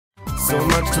so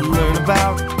much to learn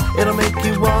about. It'll make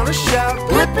you want to shout,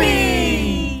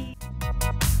 Blippi!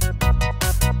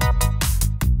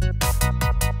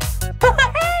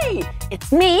 Hey,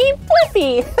 it's me,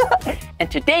 Blippi. And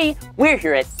today we're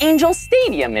here at Angel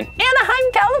Stadium in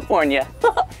Anaheim, California.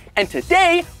 And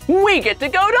today we get to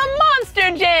go to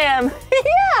Monster Jam.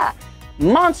 Yeah,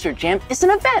 Monster Jam is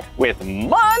an event with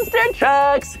monster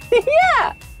trucks.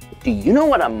 Yeah. Do you know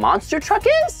what a monster truck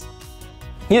is?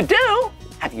 You do?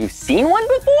 Have you seen one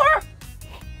before?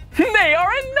 They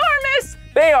are enormous!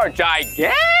 They are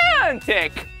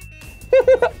gigantic!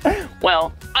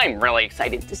 Well, I'm really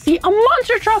excited to see a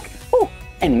monster truck. Oh,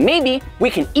 and maybe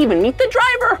we can even meet the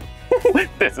driver.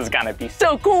 This is gonna be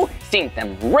so cool, seeing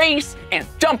them race and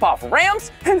jump off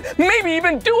ramps and maybe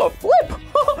even do a flip.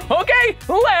 Okay,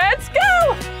 let's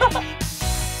go!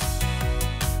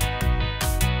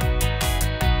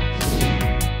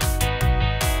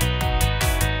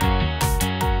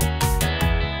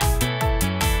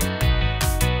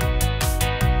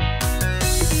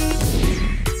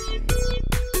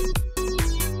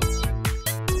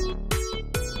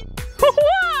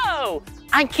 Whoa!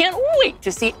 I can't wait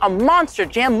to see a Monster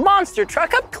Jam monster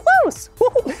truck up close.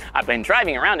 I've been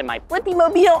driving around in my Blippi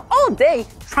mobile all day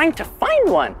trying to find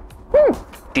one.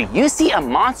 Do you see a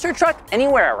monster truck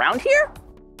anywhere around here?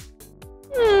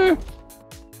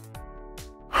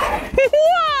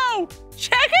 Whoa!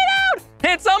 Check it out!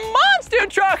 It's a monster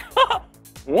truck!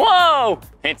 Whoa!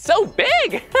 It's so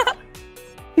big!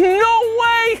 No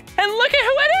way! And look at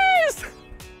who it is!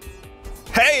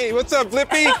 Hey, what's up,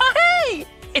 Blippi? Hey!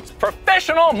 It's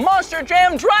professional Monster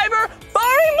Jam driver,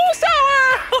 Bari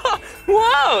Musauer!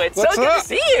 Whoa, it's so good to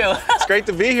see you. It's great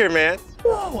to be here, man.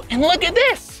 Whoa, and look at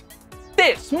this.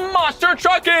 This monster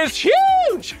truck is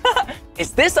huge!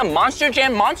 Is this a Monster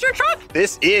Jam monster truck?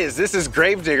 This is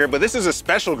Gravedigger, but this is a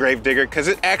special Gravedigger because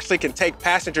it actually can take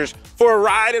passengers for a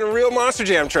ride in a real Monster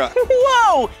Jam truck.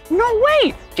 Whoa, no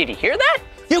way. Did you hear that?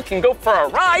 You can go for a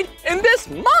ride in this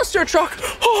monster truck.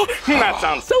 Oh, that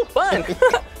sounds so fun.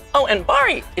 Oh, and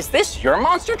Bari, is this your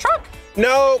monster truck?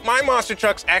 No, my monster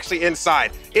truck's actually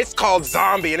inside. It's called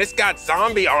Zombie, and it's got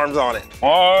zombie arms on it.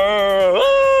 Whoa!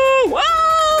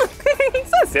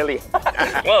 So silly.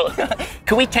 Well,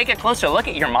 could we take a closer look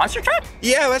at your monster truck?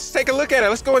 Yeah, let's take a look at it.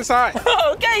 Let's go inside.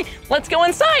 Okay, let's go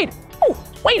inside. Oh,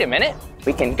 wait a minute.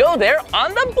 We can go there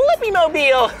on the Blippi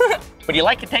mobile. Would you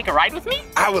like to take a ride with me?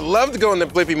 I would love to go in the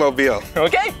Blippi mobile.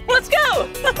 Okay, let's go.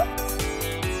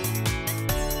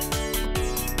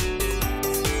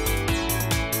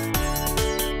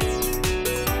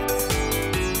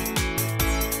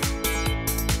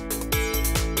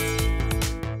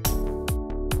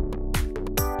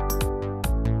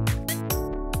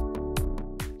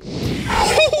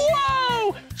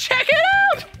 Whoa! Check it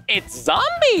out! It's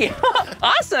Zombie!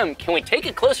 Awesome! Can we take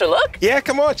a closer look? Yeah,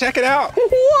 come on, check it out.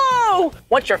 Whoa!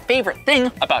 What's your favorite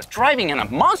thing about driving in a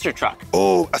monster truck?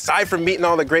 Oh, aside from meeting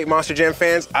all the great Monster Jam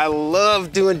fans, I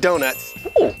love doing donuts.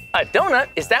 Ooh, a donut?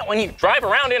 Is that when you drive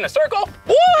around in a circle?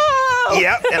 Whoa!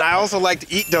 Yep, and I also like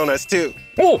to eat donuts too.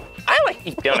 Ooh, I like to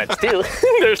eat donuts too.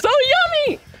 They're so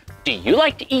yummy! Do you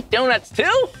like to eat donuts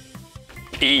too?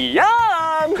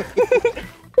 Yum!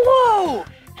 Whoa!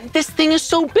 And this thing is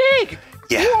so big!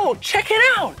 Yeah. Whoa, check it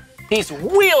out! These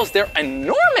wheels, they're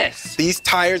enormous! These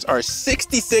tires are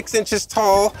 66 inches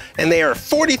tall, and they are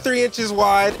 43 inches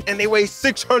wide, and they weigh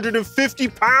 650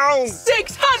 pounds!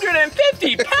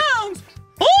 650 pounds!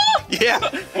 Oh! Yeah.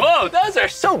 Whoa, those are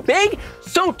so big,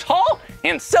 so tall,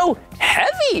 and so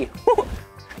heavy!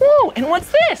 Whoa, and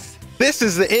what's this? This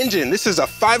is the engine. This is a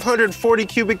 540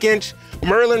 cubic inch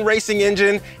Merlin racing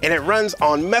engine, and it runs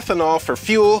on methanol for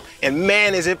fuel, and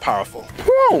man, is it powerful.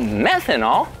 Whoa,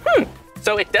 methanol?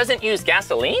 So it doesn't use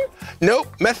gasoline?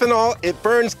 Nope, methanol, it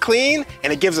burns clean,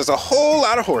 and it gives us a whole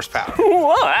lot of horsepower.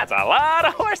 Whoa, that's a lot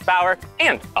of horsepower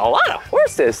and a lot of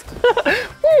horses.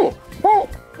 Ooh, well,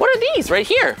 what are these right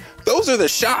here? Those are the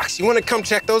shocks. You want to come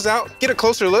check those out? Get a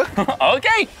closer look?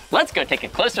 Okay, let's go take a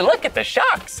closer look at the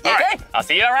shocks. All okay, right. I'll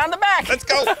see you around the back. Let's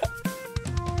go.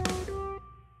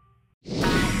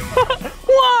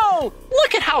 Whoa,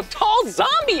 look at how tall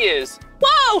Zombie is.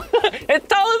 Whoa, it's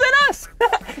taller than us.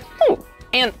 Ooh,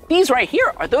 and these right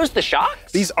here, are those the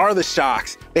shocks? These are the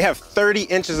shocks. They have 30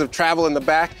 inches of travel in the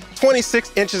back,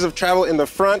 26 inches of travel in the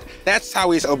front. That's how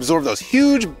we absorb those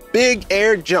huge, big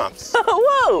air jumps.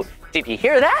 Whoa, did you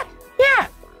hear that? Yeah,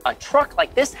 a truck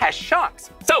like this has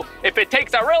shocks. So if it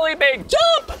takes a really big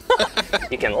jump,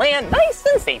 you can land nice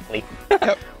and safely.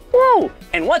 Yep. Whoa,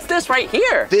 And what's this right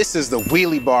here? This is the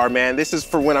wheelie bar, man. This is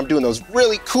for when I'm doing those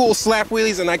really cool slap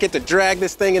wheelies and I get to drag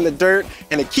this thing in the dirt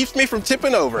and it keeps me from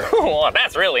tipping over. Well,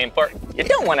 that's really important. You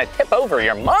don't want to tip over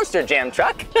your Monster Jam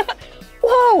truck.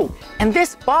 Whoa, and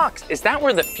this box, is that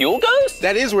where the fuel goes?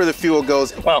 That is where the fuel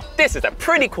goes. Well, this is a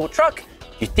pretty cool truck.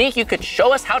 You think you could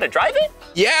show us how to drive it?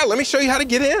 Yeah, let me show you how to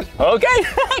get in. Okay,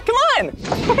 come on.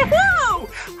 Whoa,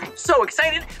 I'm so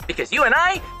excited because you and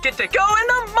I get to go in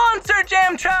the Monster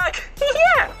Jam truck.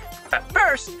 Yeah, but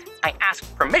first, I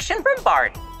asked permission from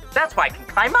Bart. That's why I can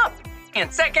climb up.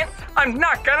 And second, I'm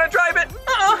not gonna drive it.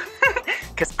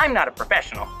 Because I'm not a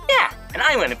professional. Yeah, and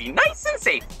I wanna be nice and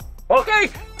safe. Okay,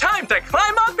 time to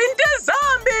climb up into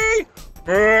Zombie!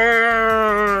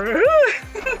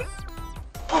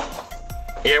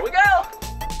 Here we go!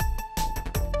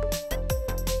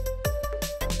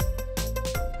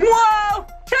 Whoa!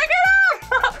 Check it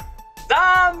out!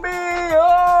 Zombie!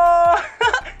 Oh!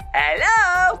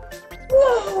 Hello!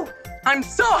 Whoa! I'm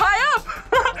so high up!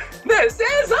 This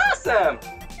is awesome!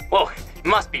 Whoa, it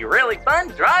must be really fun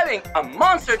driving a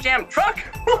Monster Jam truck!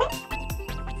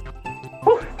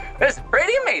 This is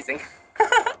pretty amazing.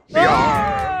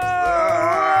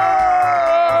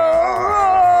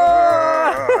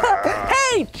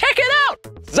 Hey, check it out!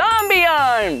 Zombie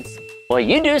arms! Will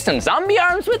you do some zombie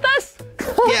arms with us?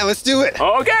 Yeah, let's do it.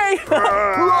 Okay.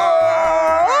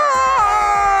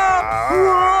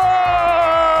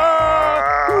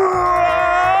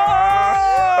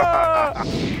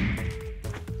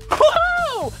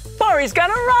 Whoa! Bari's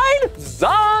gonna ride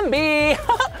Zombie!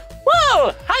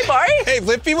 Whoa! Hi, Bari! Hey,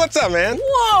 Blippi, what's up, man?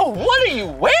 Whoa! What are you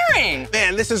wearing?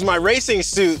 Man, this is my racing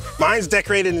suit. Mine's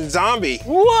decorated in zombie.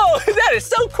 Whoa! That is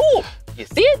so cool! You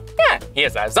see it? Yeah, he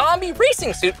has a zombie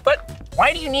racing suit, but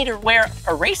why do you need to wear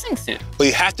a racing suit? Well,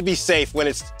 you have to be safe. When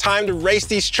it's time to race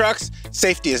these trucks,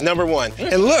 safety is #1.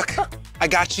 And look, I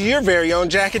got you your very own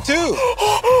jacket, too. No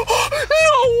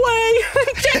way!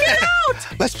 Check it out!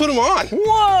 Let's put them on.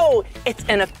 Whoa! It's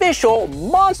an official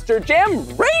Monster Jam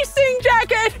racing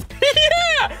jacket!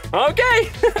 Yeah! Okay.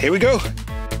 Here we go.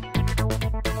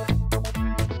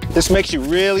 This makes you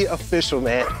really official,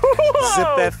 man. Whoa.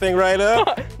 Zip that thing right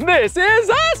up. This is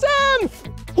awesome!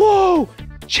 Whoa!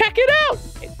 Check it out!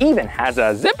 It even has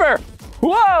a zipper.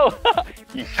 Whoa!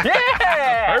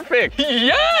 Yeah! Perfect.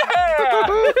 Yeah!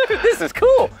 This is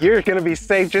cool. You're gonna be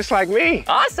safe just like me.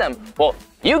 Awesome. Well,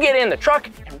 you get in the truck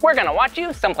and we're gonna watch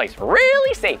you someplace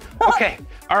really safe. Okay,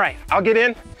 all right, I'll get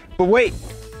in. But wait,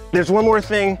 there's one more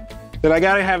thing that I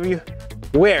gotta have you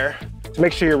wear to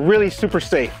make sure you're really super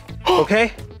safe,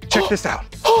 okay? Check this out.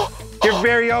 Your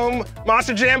very own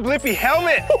Monster Jam Blippi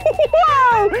helmet.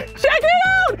 Wow! Check it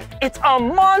out! It's a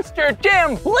Monster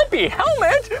Jam Blippi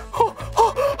helmet.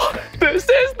 This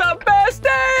is the best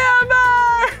day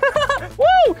ever!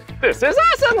 Woo! This is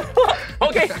awesome!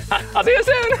 Okay, I'll see you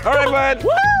soon. All right, bud.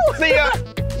 Woo! See ya.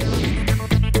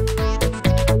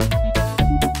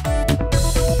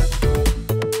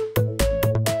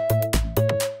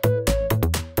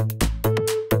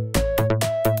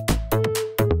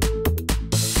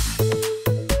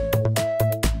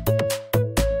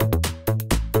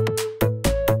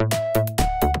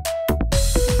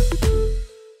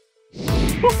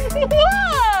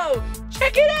 Whoa!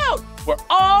 Check it out! We're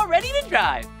all ready to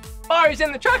drive. Bari's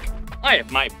in the truck. I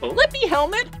have my Blippi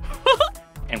helmet.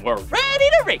 And we're ready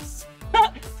to race.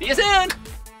 See you soon.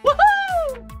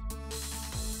 Woohoo!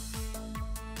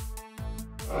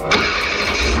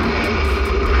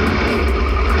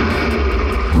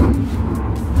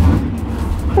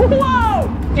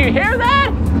 Whoa! Do you hear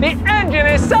that? The engine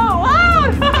is so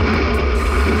loud!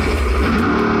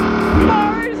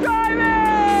 Bari's driving!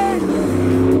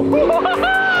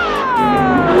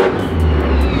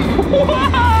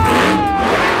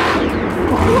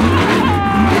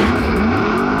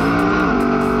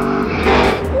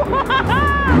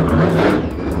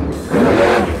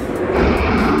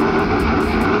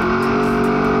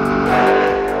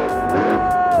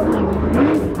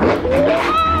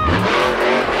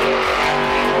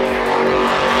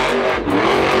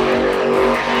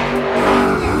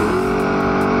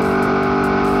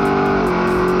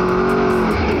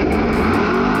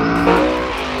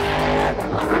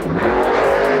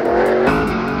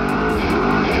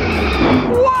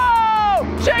 Whoa!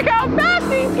 Check how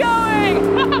fast he's going!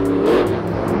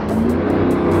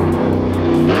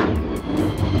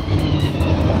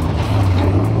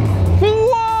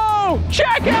 Whoa!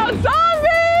 Check out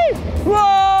Zombie!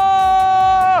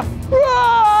 Whoa!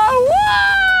 Whoa!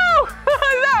 Whoa!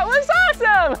 That was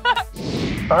awesome!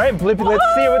 All right, Blippi, let's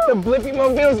see what the Blippi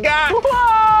mobile's got.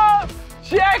 Whoa!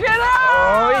 Check it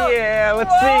out! Oh, yeah,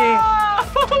 let's see.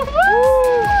 Whoa!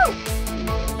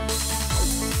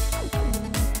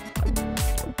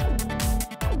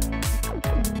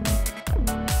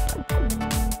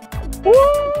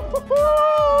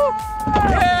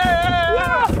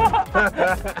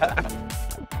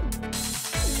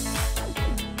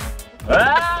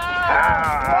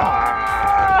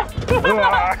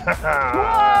 Whoa!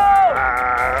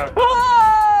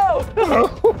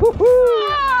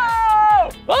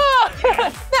 Whoa!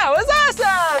 That was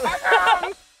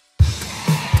awesome!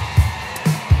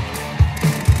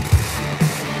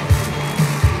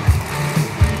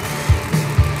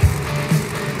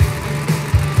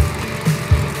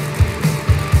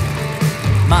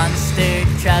 Monster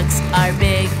trucks are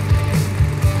big.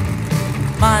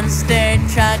 Monster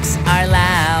trucks are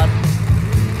loud.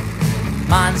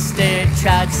 Monster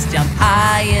trucks jump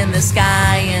high in the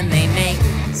sky and they make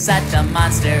such a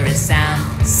monstrous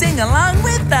sound. Sing along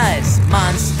with us!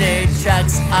 Monster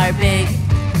trucks are big.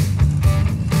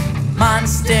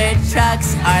 Monster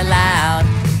trucks are loud.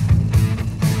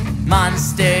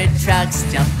 Monster trucks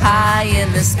jump high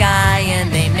in the sky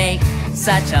and they make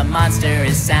such a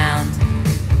monstrous sound.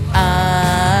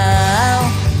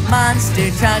 Oh, monster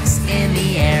trucks in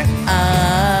the air.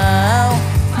 Oh,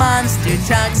 monster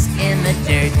trucks in the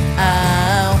dirt.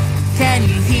 Oh, can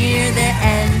you hear their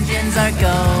engines are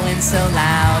going so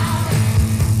loud?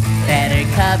 Better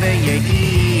cover your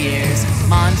ears.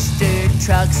 Monster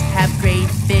trucks have great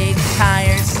big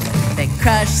tires that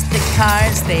crush the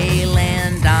cars they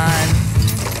land on.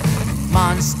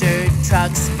 Monster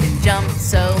trucks can jump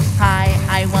so high,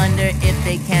 I wonder if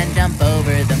they can jump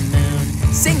over the moon.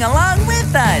 Sing along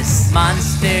with us!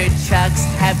 Monster trucks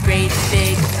have great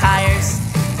big tires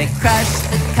that crush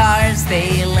the cars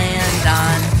they land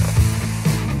on.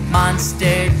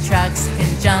 Monster trucks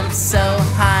can jump so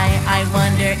high, I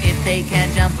wonder if they can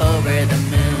jump over the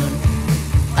moon.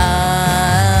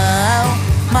 Oh,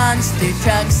 monster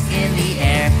trucks in the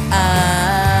air.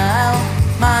 Oh,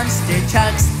 monster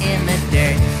trucks in the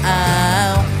dirt.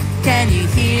 Oh, can you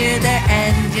hear their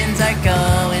engines are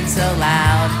going so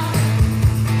loud?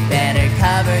 Better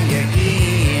cover your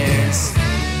ears.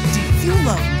 Do you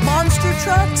love monster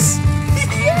trucks?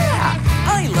 Yeah,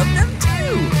 I love them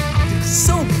too. They're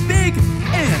so big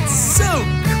and so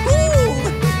cool.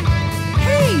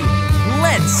 Hey,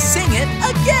 let's sing it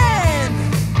again.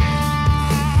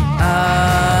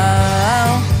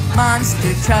 Oh,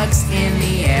 monster trucks in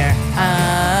the air.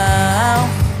 Oh,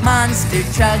 monster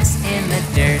trucks in the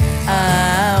dirt.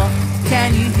 Oh,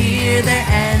 can you hear their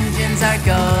engines are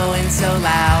going so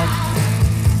loud?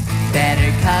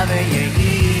 Better cover your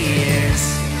ears.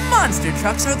 Monster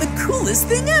trucks are the coolest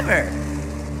thing ever.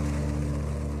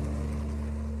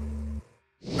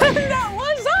 That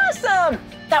was awesome!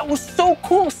 That was so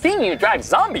cool seeing you drive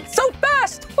Zombie so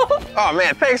fast! Oh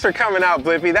man, thanks for coming out,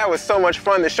 Blippi. That was so much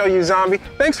fun to show you Zombie.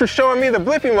 Thanks for showing me the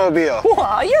Blippi Mobile.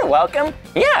 Well, you're welcome.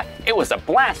 Yeah, it was a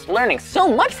blast learning so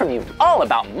much from you all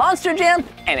about Monster Jam,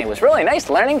 and it was really nice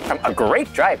learning from a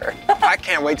great driver. I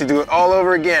can't wait to do it all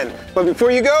over again. But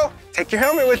before you go, take your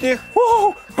helmet with you.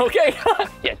 Whoa, okay.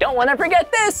 You don't want to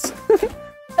forget this.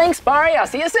 Thanks, Barry. I'll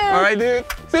see you soon. All right, dude.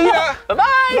 See ya.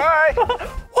 Bye-bye. Bye.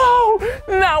 Whoa,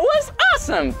 that was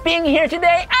awesome being here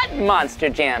today at Monster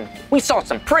Jam. We saw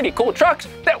some pretty cool trucks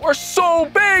that were so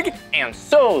big and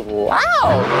so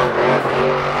loud.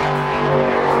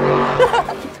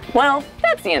 Well,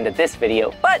 that's the end of this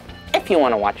video, but if you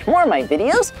want to watch more of my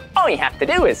videos, all you have to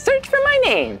do is search for my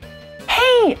name.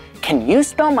 Hey, can you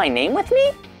spell my name with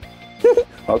me?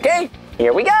 Okay,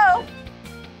 here we go.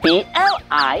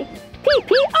 B-L-I-P-P-I,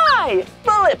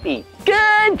 Blippi.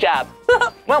 Good job.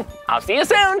 Well, I'll see you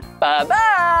soon.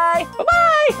 Bye-bye.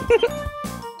 Bye-bye.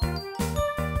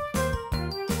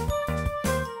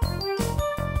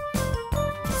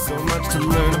 So much to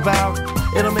learn about,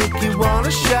 it'll make you want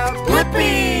to shout,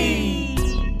 Blippi!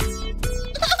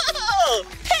 Oh,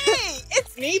 hey,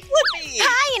 it's me, Blippi.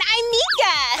 Hi, and I'm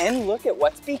Mika. And look at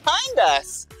what's behind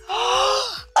us. A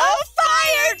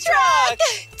fire truck!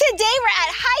 Today we're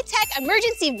at High Tech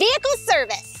Emergency Vehicle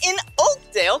Service. In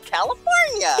Oakdale,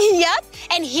 California. Yep,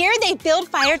 and here they build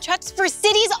fire trucks for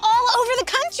cities all over the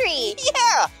country.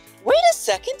 Yeah, wait a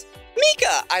second.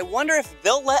 Mika, I wonder if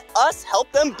they'll let us help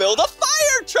them build a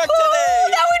fire truck today.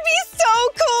 That would be so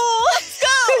cool. Let's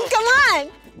go. Come on.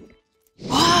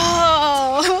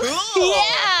 Whoa. Cool.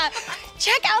 Yeah,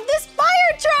 check out this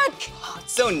fire truck. Oh,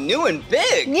 it's so new and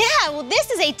big. Yeah, well, this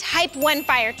is a Type 1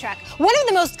 fire truck, one of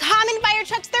the most common fire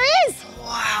trucks there is.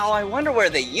 Wow, I wonder where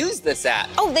they use this at.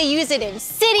 Oh, they use it in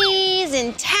cities,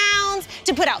 in towns,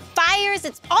 to put out fires.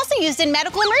 It's also used in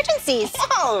medical emergencies.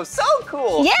 Oh, so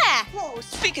cool. Yeah. Whoa,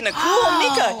 speaking of cool,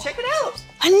 Mika, check it out.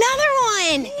 Another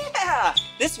one. Yeah,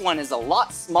 this one is a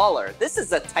lot smaller. This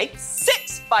is a Type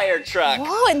 6 fire truck.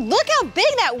 Whoa, and look how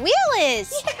big that wheel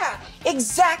is. Yeah,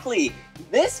 exactly.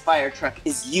 This fire truck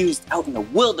is used out in the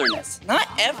wilderness. Not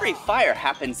every fire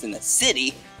happens in the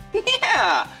city.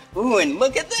 Yeah. Ooh, and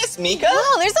look at this, Mika.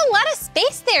 Whoa, there's a lot of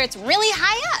space there. It's really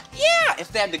high up. Yeah,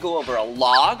 if they had to go over a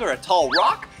log or a tall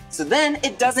rock, so then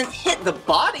it doesn't hit the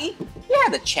body,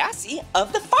 the chassis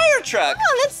of the fire truck.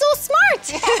 Oh, that's so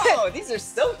smart. Oh, these are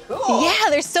so cool. Yeah,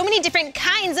 there's so many different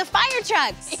kinds of fire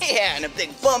trucks. Yeah, and a big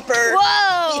bumper.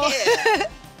 Whoa. Yeah.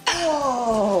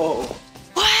 Whoa.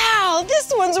 Wow,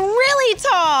 this one's really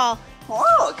tall.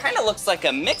 Whoa, it kind of looks like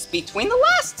a mix between the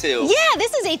last two. Yeah,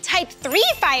 this is a Type 3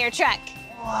 fire truck.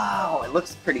 Wow, it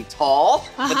looks pretty tall,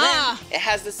 but then Uh-huh. it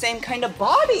has the same kind of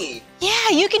body. Yeah,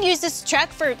 you can use this truck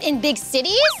in big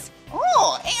cities.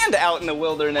 Oh, and out in the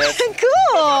wilderness.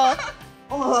 Cool.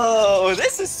 Whoa,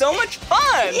 this is so much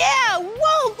fun. Yeah,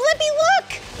 whoa, Blippi,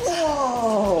 look.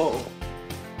 Whoa.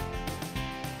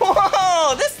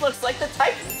 Whoa, this looks like the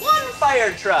Type 1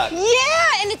 fire truck.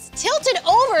 Yeah, and it's tilted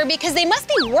over because they must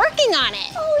be working on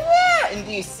it. Oh, yeah, and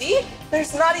do you see?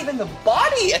 There's not even the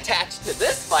body attached to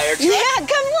this fire truck. Yeah,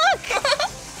 come look.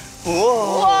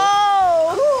 Whoa.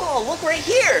 Whoa. Cool, look right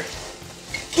here.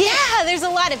 Yeah, there's a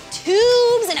lot of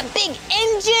tubes and a big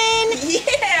engine.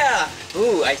 Yeah.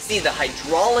 Ooh, I see the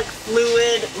hydraulic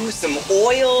fluid. Ooh, some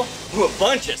oil. Ooh, a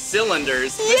bunch of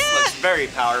cylinders. This Yeah. looks very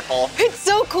powerful. It's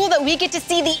so cool that we get to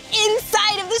see the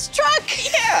inside of this truck.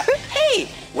 Yeah. Hey,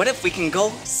 what if we can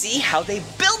go see how they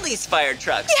build these fire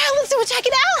trucks? Yeah, let's go check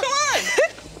it out. Come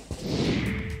on.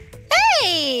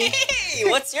 Hey. Hey,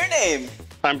 what's your name?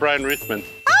 I'm Brian Ruthman.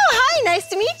 Oh, hi, nice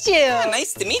to meet you.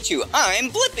 Nice to meet you.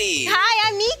 I'm Blippi. Hi,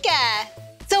 I'm Mika.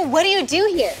 So what do you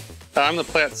do here? I'm the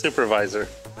plant supervisor.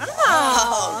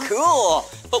 Oh, cool.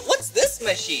 But what's this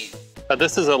machine?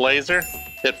 This is a laser.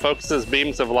 It focuses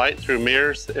beams of light through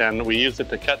mirrors, and we use it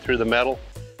to cut through the metal.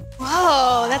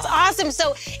 Whoa, that's awesome.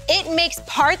 So it makes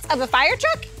parts of a fire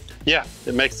truck? Yeah,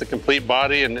 it makes the complete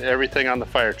body and everything on the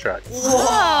fire truck.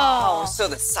 Whoa. So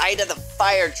the side of the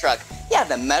fire truck. Yeah,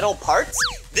 the metal parts.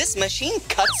 This machine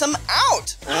cuts them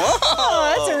out. Whoa.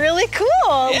 Oh, that's really cool.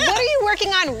 Yeah. What are you working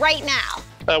on right now?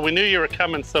 We knew you were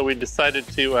coming, so we decided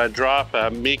to draw up a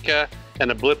Mika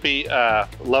and a Blippi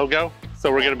logo.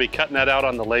 So we're going to be cutting that out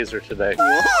on the laser today.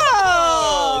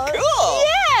 Oh, cool.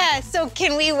 Yeah, so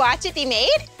can we watch it be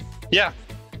made? Yeah.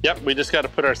 Yep, we just got to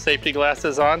put our safety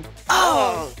glasses on.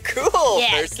 Oh, cool.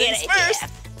 Yeah, First good things idea. first.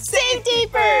 Safety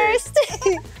first.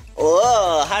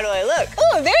 Whoa, how do I look?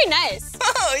 Oh, very nice.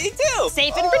 Oh, you too.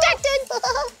 Safe and protected.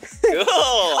 Cool.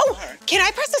 Oh, can I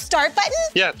press the start button?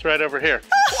 Yeah, it's right over here.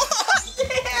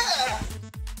 Yeah.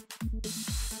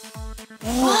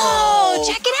 Whoa,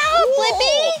 check it out,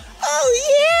 Blippi. Oh,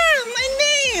 yeah, my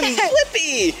name,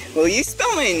 Blippi. Will you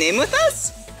spell my name with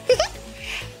us?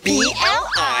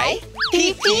 B-L-I-P-P-I.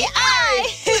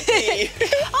 Blippi.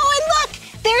 Oh, and look,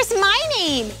 there's my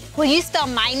name. Will you spell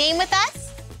my name with us?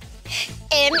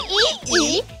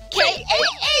 M-E-E-K-A-H,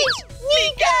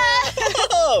 Mika.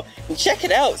 Oh, and check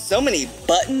it out. So many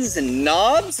buttons and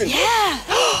knobs. And Yeah.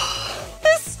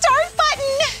 The start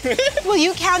button. Will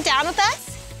you count down with us?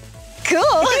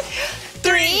 Cool.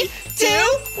 3, 2,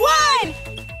 1.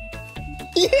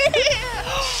 Yeah.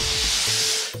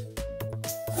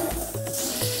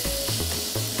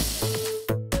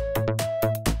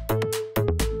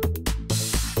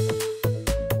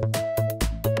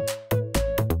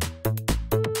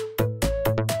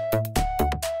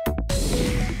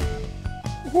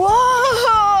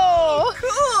 Whoa.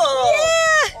 Cool.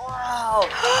 Yeah. Wow.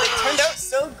 It turned out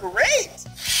so great.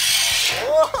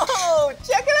 Whoa,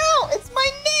 check it out. It's my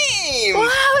name. Wow,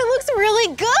 it looks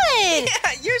really good.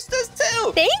 Yeah, yours does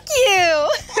too. Thank you.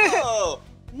 Oh,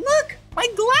 look, my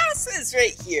glasses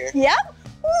right here. Yep.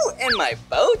 Ooh, and my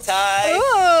bow tie.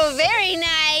 Ooh, very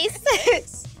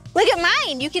nice. Look at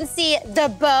mine. You can see the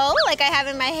bow like I have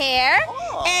in my hair.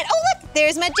 Oh. And oh, look,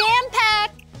 there's my jam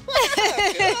pack.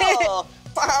 Cool.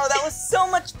 Wow, that was so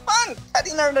much fun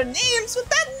cutting out our names with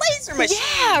that laser machine.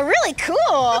 Yeah, really cool.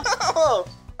 Oh,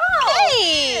 Hey.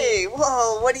 hey,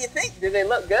 whoa, what do you think? Do they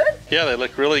look good? Yeah, they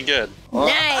look really good.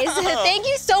 Nice. Thank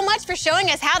you so much for showing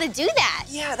us how to do that.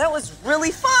 Yeah, that was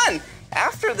really fun.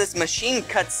 After this machine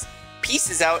cuts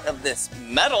pieces out of this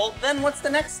metal, then what's the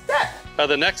next step?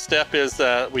 The next step is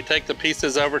we take the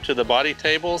pieces over to the body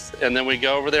tables, and then we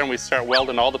go over there and we start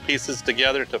welding all the pieces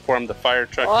together to form the fire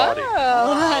truck body.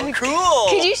 Oh, Cool.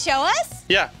 could you show us?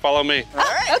 Yeah, follow me. All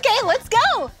right. Okay, let's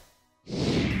go.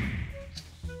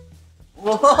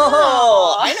 Whoa,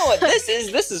 I know what this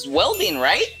is. This is welding,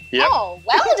 right? Yep. Oh,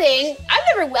 welding? I've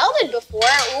never welded before.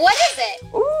 What is it?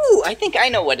 Ooh, I think I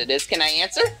know what it is. Can I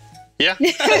answer? Yeah.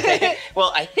 Okay.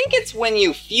 Well, I think it's when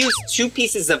you fuse two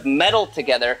pieces of metal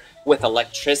together with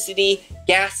electricity,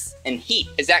 gas, and heat.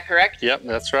 Is that correct? Yep,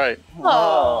 that's right.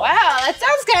 Oh, wow, that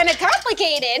sounds kind of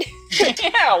complicated.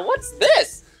 Yeah, what's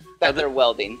this? that they're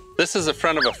welding? This is the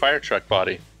front of a fire truck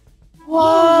body.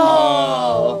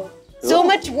 Whoa! So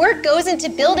much work goes into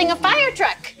building a fire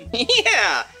truck.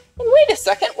 Yeah. And wait a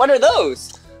second, what are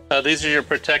those? These are your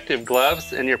protective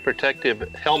gloves and your protective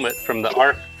helmet from the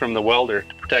arc from the welder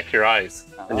to protect your eyes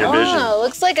and your vision. Oh,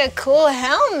 looks like a cool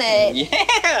helmet.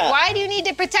 Yeah. Why do you need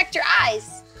to protect your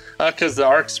eyes? Because the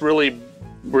arc's really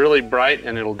bright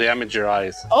and it'll damage your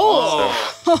eyes.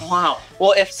 Oh, wow.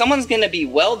 Well, if someone's gonna be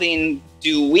welding,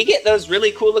 do we get those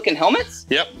really cool looking helmets?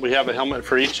 Yep, we have a helmet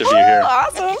for each of you here.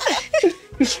 Awesome.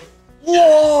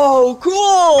 Whoa,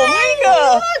 cool.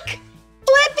 Mega. Look,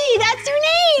 Blippi, that's your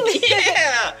name.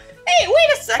 Yeah. Hey,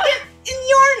 wait a second. And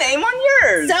your name on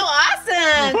yours. So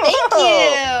awesome. Thank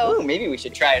you. Ooh, maybe we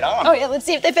should try it on. Oh yeah, let's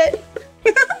see if they fit.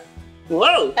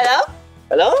 Whoa. Hello?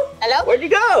 Hello? Hello? Where'd you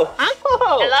go? Huh?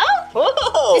 Whoa. Hello?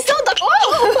 Whoa. It's so dark.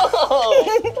 Whoa.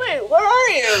 Wait, where are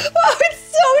you? Oh, it's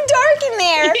so dark in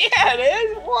there. Yeah, it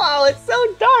is. Wow, it's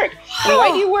so dark. And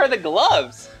why do you wear the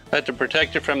gloves? To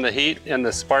protect you from the heat and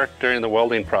the spark during the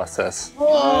welding process.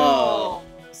 Whoa.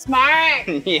 Smart.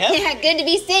 Yep. Yeah, good to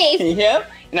be safe.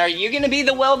 Yep. And are you going to be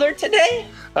the welder today?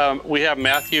 We have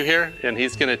Matthew here, and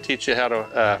he's going to teach you how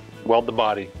to weld the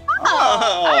body.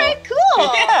 Oh, all right,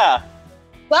 cool. Yeah.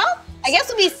 Well, I guess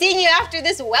we'll be seeing you after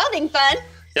this welding fun.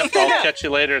 Yep, I'll catch you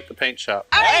later at the paint shop.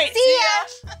 All right, see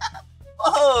ya.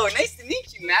 Whoa, nice to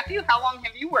meet you, Matthew. How long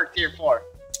have you worked here for?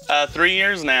 3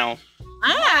 years now.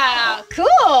 Wow,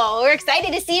 cool. We're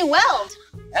excited to see you weld.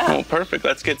 Oh, perfect.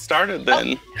 Let's get started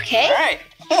then. Okay. All right.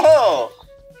 Whoa.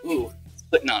 Ooh, he's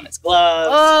putting on his gloves.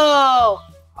 Oh.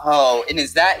 Oh, and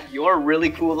is that your really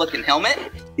cool looking helmet?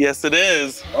 Yes, it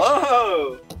is.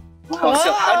 Whoa. Wow,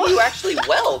 so how do you actually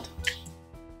weld?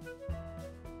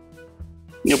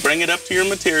 You'll bring it up to your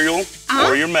material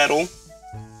or your metal.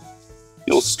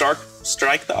 You'll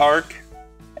strike the arc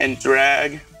and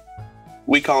drag.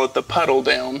 We call it the puddle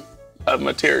down of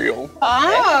material.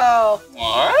 Oh.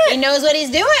 All right. He knows what he's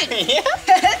doing. Yeah.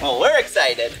 Well, we're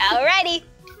excited. Alrighty.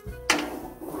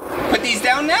 Put these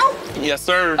down now? Yes,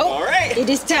 sir. Oh. All right. It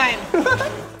is time.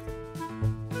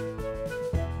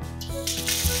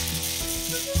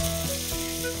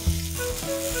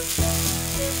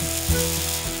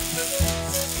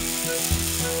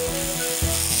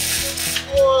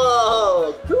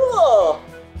 Whoa, cool.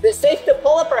 Is it safe to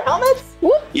pull up our helmets?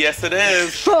 Yes, it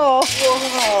is. Oh.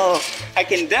 Whoa. I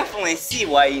can definitely see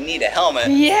why you need a helmet.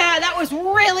 Yeah, that was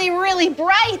really, really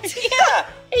bright. Yeah.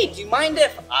 Hey, do you mind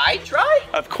if I try?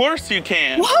 Of course you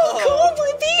can. Whoa, cool,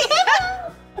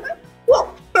 Blippi.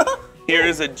 Whoa. Here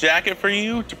is a jacket for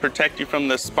you to protect you from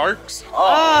the sparks.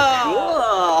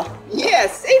 Oh, cool. Yeah,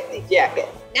 safety jacket.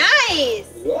 Nice.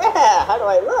 Yeah, how do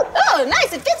I look? Oh,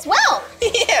 nice. It fits well.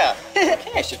 Yeah.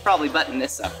 Okay, I should probably button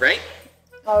this up, right?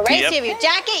 All right, Yep. so you have your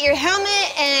jacket, your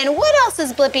helmet, and what else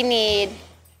does Blippi need?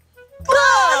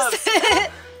 Gloves.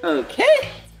 Okay,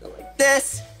 let's go like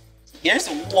this. Here's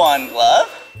one glove.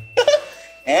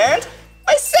 And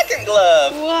my second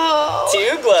glove. Whoa.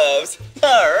 2 gloves.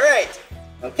 All right.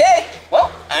 Okay,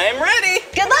 well, I'm ready.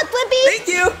 Good luck, Blippi. Thank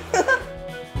you.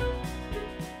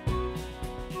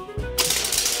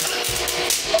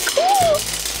 Cool.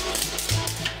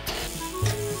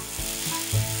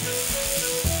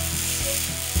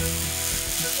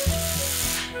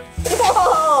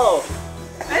 Whoa!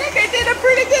 I think I did a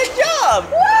pretty good job.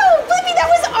 Whoa, Blippi, that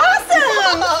was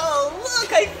awesome. Oh,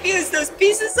 look, I fused those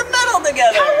pieces of metal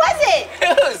together. How was it?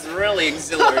 It was really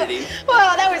exhilarating.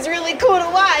 Wow, that was really cool to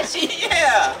watch.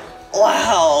 Yeah.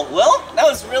 Wow. Well, that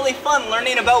was really fun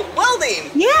learning about welding.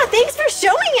 Yeah, thanks for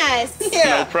showing us.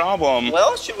 Yeah. No problem.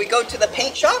 Well, should we go to the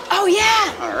paint shop? Oh,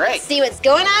 yeah. All right. Let's see what's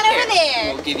going on over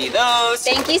there. We'll give you those.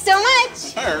 Thank you so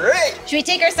much. All right. Should we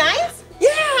take our signs?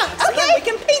 Yeah. So then we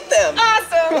can paint them.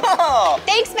 Awesome. Oh.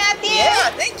 Thanks, Matthew. Yeah,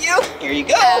 thank you. Here you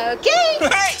go. Okay. All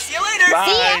right, see you later. Bye.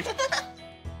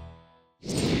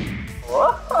 See ya.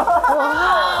 Whoa.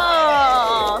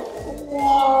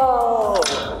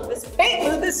 Whoa. This paint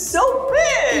booth is so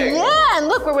big. Yeah, and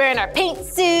look, we're wearing our paint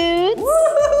suits.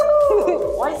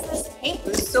 Woo. Why is this paint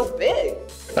booth so big?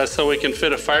 So we can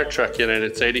fit a fire truck in it.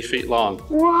 It's 80 feet long.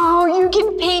 Whoa, you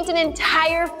can paint an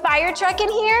entire fire truck in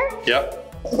here? Yep.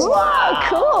 Wow,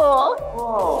 cool.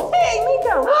 Whoa. Hey,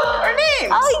 Miko, look, our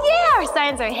names. Oh yeah, our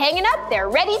signs are hanging up. They're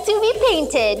ready to be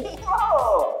painted.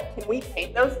 Whoa. Can we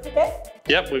paint those today?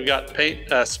 Yep, we've got paint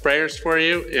sprayers for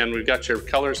you, and we've got your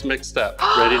colors mixed up,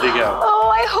 ready to go. Oh,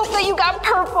 I hope that you got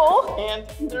purple. And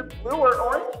either blue or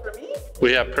orange for me?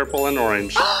 We have purple and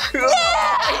orange. Cool.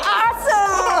 Yeah,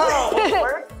 awesome.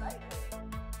 We're excited.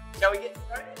 Shall we get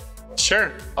started?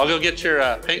 Sure, I'll go get your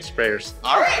paint sprayers.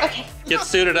 All right. Okay. Get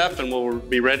suited up and we'll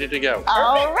be ready to go.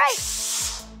 All right.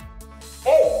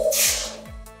 Hey,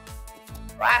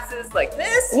 glasses like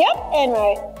this. Yep, and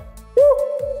my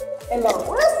and the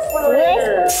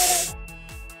wrist.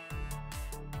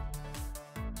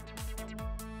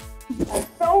 I'm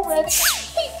so ready. Me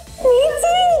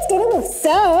too. It's gonna look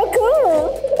so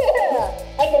cool. Yeah,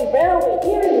 I can barely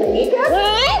hear you, Mika.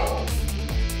 What?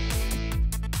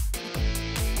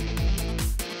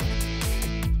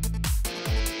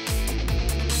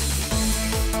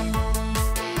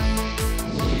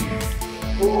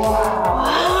 Wow.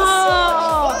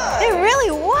 It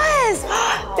really was.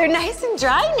 They're nice and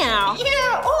dry now.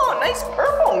 Yeah, oh, nice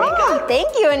purple, Mika. Oh,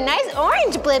 thank you. A nice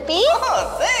orange, Blippi.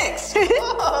 Oh, thanks.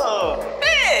 Oh,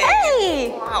 hey. Hey.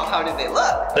 Wow, how did they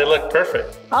look? They look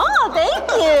perfect. Oh, thank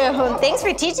you. Thanks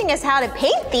for teaching us how to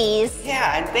paint these.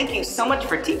 Yeah, and thank you so much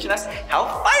for teaching us how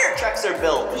fire trucks are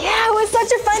built. Yeah, it was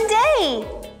such a fun day.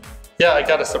 Yeah, I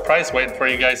got a surprise waiting for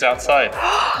you guys outside.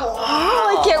 Oh,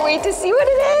 I can't wait to see what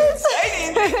it is.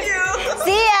 Exciting, thank you.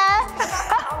 See ya.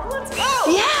 Let's go.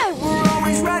 Yeah. We're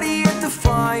always ready at the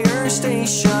fire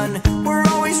station. We're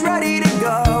always ready to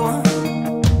go.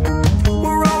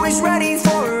 We're always ready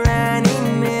for any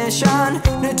mission.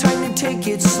 No time to take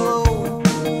it slow.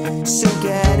 So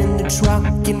get in the truck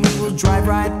and we will drive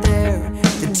right there.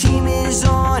 The team is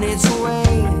on its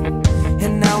way.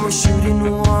 And now we're shooting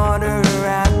water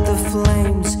at the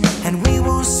flames. And we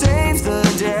will save the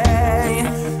day.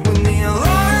 When the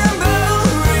alarm bell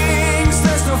rings,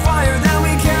 there's no fire that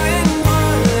we can't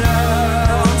put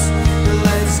out.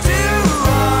 Let's do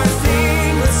our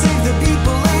thing. Let's save the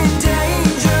people in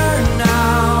danger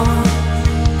now.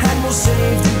 And we'll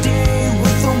save the day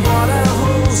with the water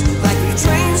hose, like we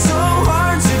trained so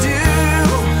hard to do.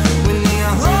 When the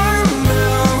alarm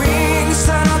bell rings,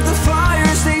 set up the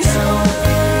fire station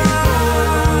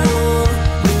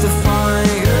with the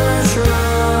fire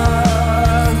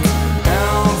truck.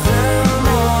 Help them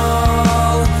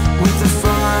all with the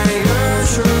fire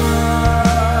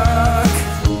truck.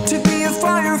 To be a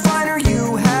firefighter,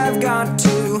 you have got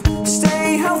to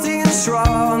stay healthy and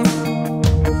strong,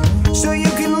 so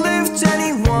you can lift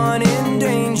anyone in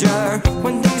danger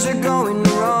when things are going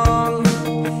wrong.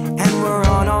 And we're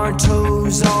on our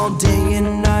toes all day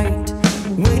and night,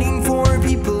 waiting for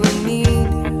people in need.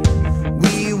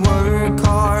 We work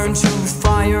hard to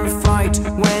firefight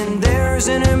when there's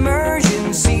an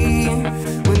emergency.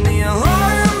 When the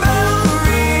alarm bell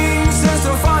rings, there's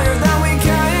no fire that we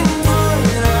can't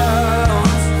put out.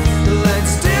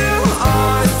 Let's do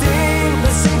our thing.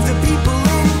 Let's save the people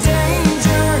in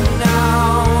danger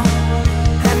now.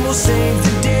 And we'll save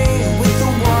the day with the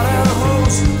water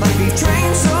hose, like we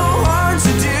trained so hard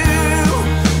to do.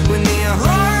 When the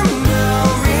alarm bell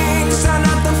rings, turn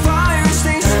up the fire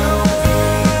station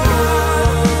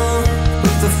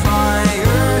with the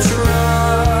fire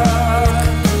truck.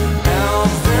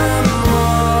 Help them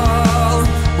all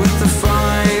with the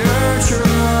fire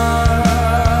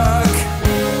truck.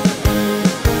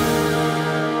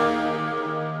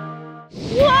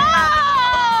 Whoa!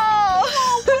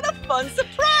 What a fun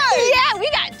surprise. Yeah, we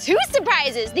got 2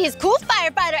 surprises. These cool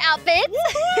firefighter outfits.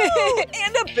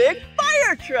 And a big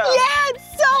fire truck. Yeah, it's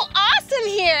so awesome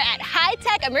here at High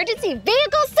Tech Emergency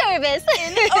Vehicle Service.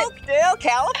 In Oakdale,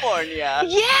 California.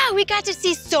 Yeah, we got to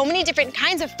see so many different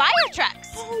kinds of fire trucks.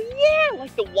 Oh yeah,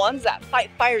 like the ones that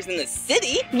fight fires in the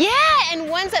city. Yeah, and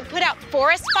ones that put out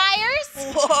forest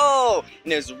fires. Whoa,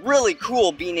 and it was really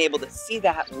cool being able to see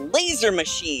that laser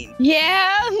machine.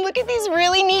 Yeah, look at these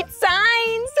really neat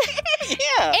signs.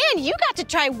 Yeah. And you got to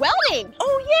try welding.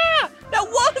 Oh yeah, that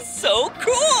was so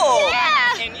cool.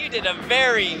 Yeah. And you did a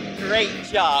very great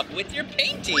job with your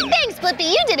painting. Thanks, Blippi.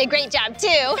 You did a great job, too.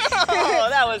 Oh,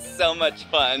 that was so much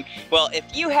fun. Well,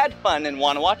 if you had fun and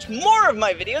want to watch more of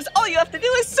my videos, all you have to do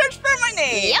is search for my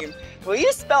name. Yep. Will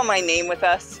you spell my name with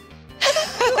us?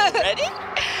 Ready?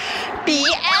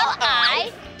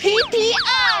 B-L-I-P-P-I.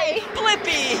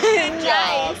 Blippi. Good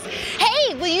job. Nice.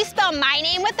 Hey, will you spell my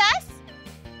name with us?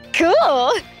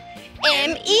 Cool.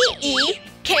 M-E-E-K-A-H.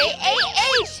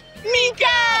 Mika.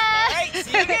 All right,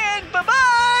 see you again.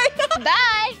 Bye-bye.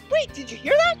 Bye. Wait, did you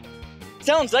hear that?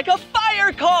 Sounds like a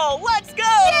fire call. Let's go.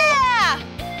 Yeah.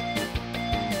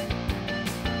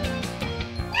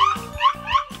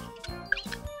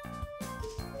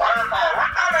 We're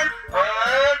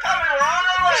coming right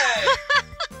away.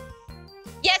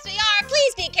 Yes, we are.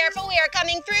 Please be careful. We are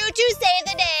coming through to save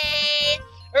the day.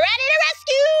 Ready to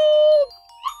rescue.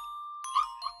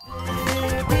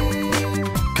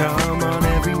 Come on,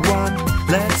 everyone,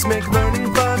 let's make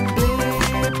learning fun.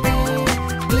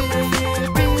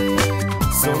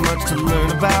 So much to learn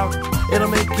about, it'll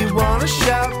make you wanna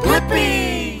shout,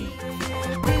 Blippi!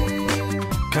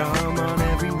 Come on,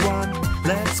 everyone,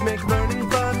 let's make learning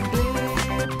fun.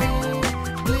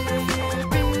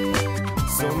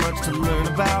 much to learn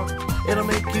about. It'll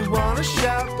make you wanna